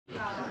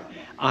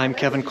I'm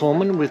Kevin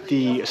Coleman with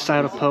the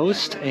Saddle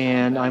Post,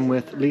 and I'm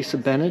with Lisa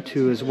Bennett,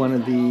 who is one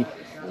of the,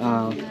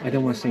 I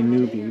don't want to say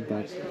newbie,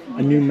 but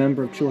a new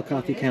member of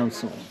Chillicothe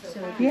Council.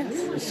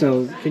 Yes.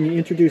 So, can you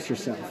introduce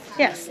yourself?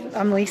 Yes,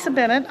 I'm Lisa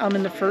Bennett. I'm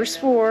in the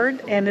first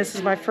ward, and this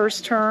is my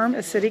first term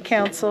as City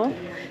Council.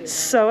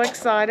 So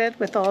excited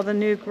with all the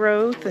new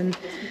growth and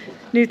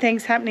new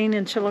things happening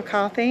in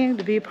Chillicothe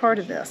to be a part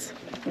of this.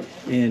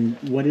 And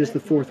what is the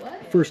first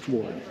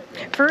ward?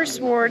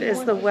 First ward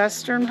is the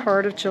western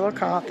part of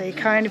Chillicothe,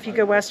 kind of if you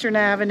go Western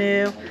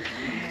Avenue,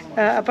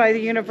 up by the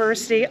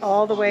university,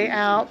 all the way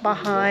out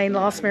behind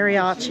Los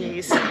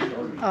Mariachis,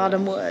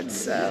 Autumn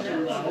Woods. So.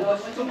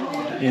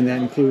 And that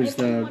includes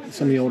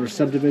some of the older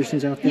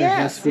subdivisions out there,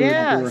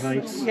 Hesswood, Door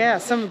Heights? Yeah,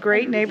 some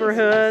great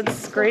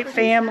neighborhoods, great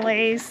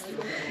families.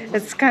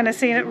 It's kind of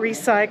seeing it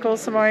recycle.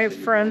 Some of my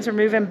friends are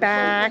moving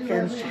back,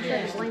 and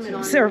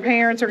their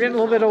parents are getting a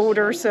little bit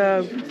older,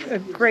 so a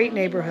great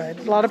neighborhood,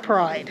 a lot of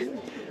pride.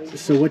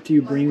 So what do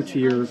you bring to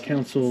your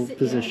council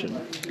position?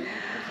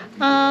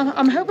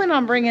 I'm hoping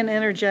I'm bringing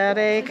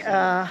energetic,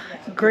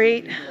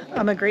 great.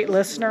 I'm a great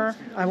listener.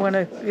 I want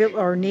to get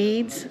our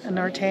needs in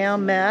our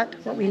town met,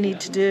 what we need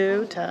to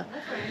do to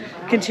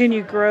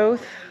continue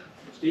growth.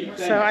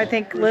 So I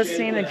think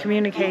listening and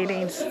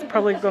communicating is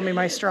probably going to be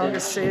my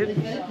strongest suit.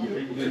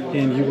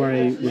 And you are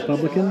a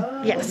Republican?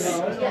 Yes.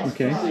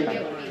 Okay.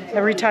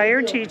 A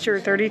retired teacher,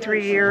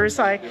 33 years.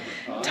 I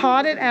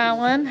taught at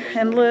Allen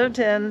and lived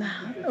in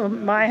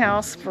my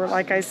house for,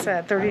 like I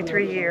said,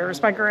 33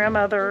 years. My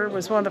grandmother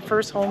was one of the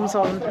first homes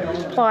on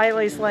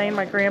Plyley's Lane,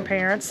 my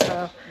grandparents.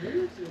 So,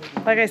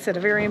 like I said, a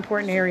very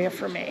important area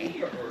for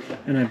me.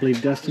 And I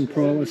believe Dustin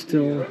Pearl is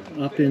still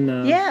up in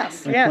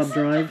Club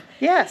Drive?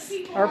 Yes,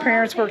 our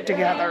parents worked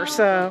together.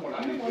 So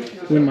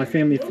when my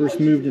family first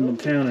moved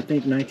into town, I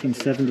think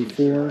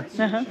 1974,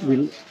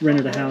 we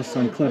rented a house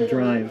on Club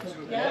Drive.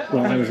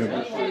 Well, I was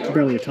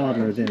barely a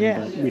toddler then,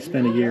 but we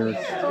spent a year.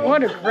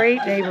 What a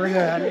great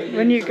neighborhood.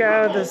 When you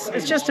go,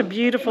 it's just a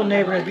beautiful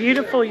neighborhood.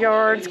 Beautiful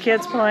yards,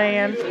 kids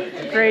playing,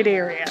 great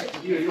area.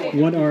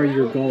 What are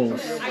your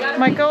goals?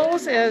 My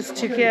goals is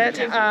to get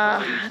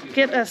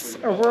us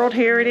a World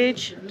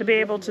Heritage, to be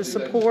able to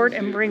support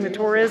and bring the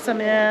tourism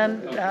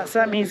in. So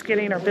that means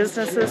getting our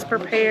businesses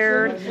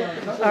prepared,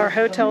 our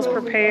hotels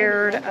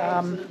prepared,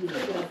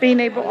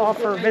 being able to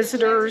offer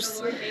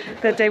visitors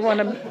that they want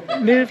to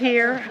move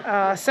here.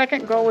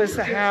 Second goal is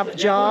to have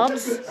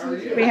jobs.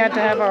 We had to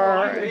have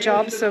our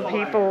jobs so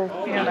people,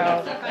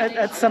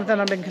 that's something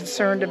I've been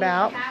concerned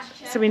about.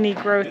 So we need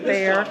growth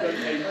there.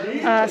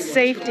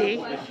 Safety,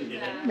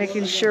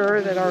 making sure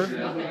that our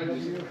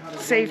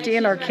safety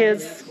and our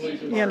kids,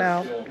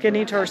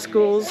 getting to our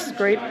schools,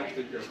 great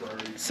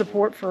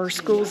support for our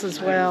schools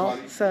as well.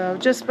 So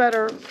just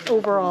better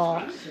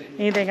overall.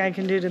 Anything I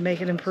can do to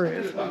make it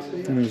improve.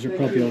 And those are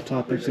probably all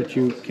topics that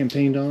you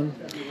campaigned on?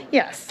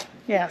 Yes.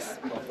 All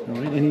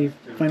right. Any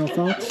final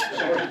thoughts?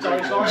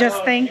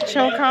 Just thank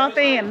Chillicothe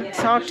and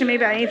talk to me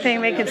about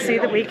anything they can see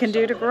that we can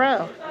do to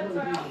grow.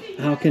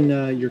 How can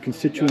your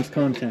constituents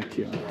contact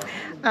you?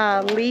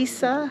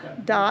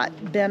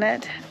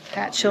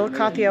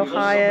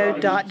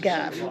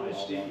 Lisa.Bennett@chillicotheohio.gov.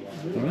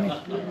 All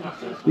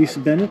right. Lisa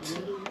Bennett,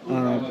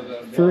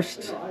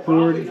 First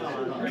Ward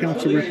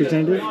Council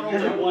Representative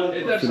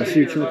for the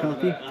City of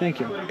Chillicothe. Thank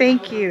you.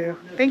 Thank you.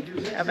 Thank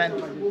you, Kevin.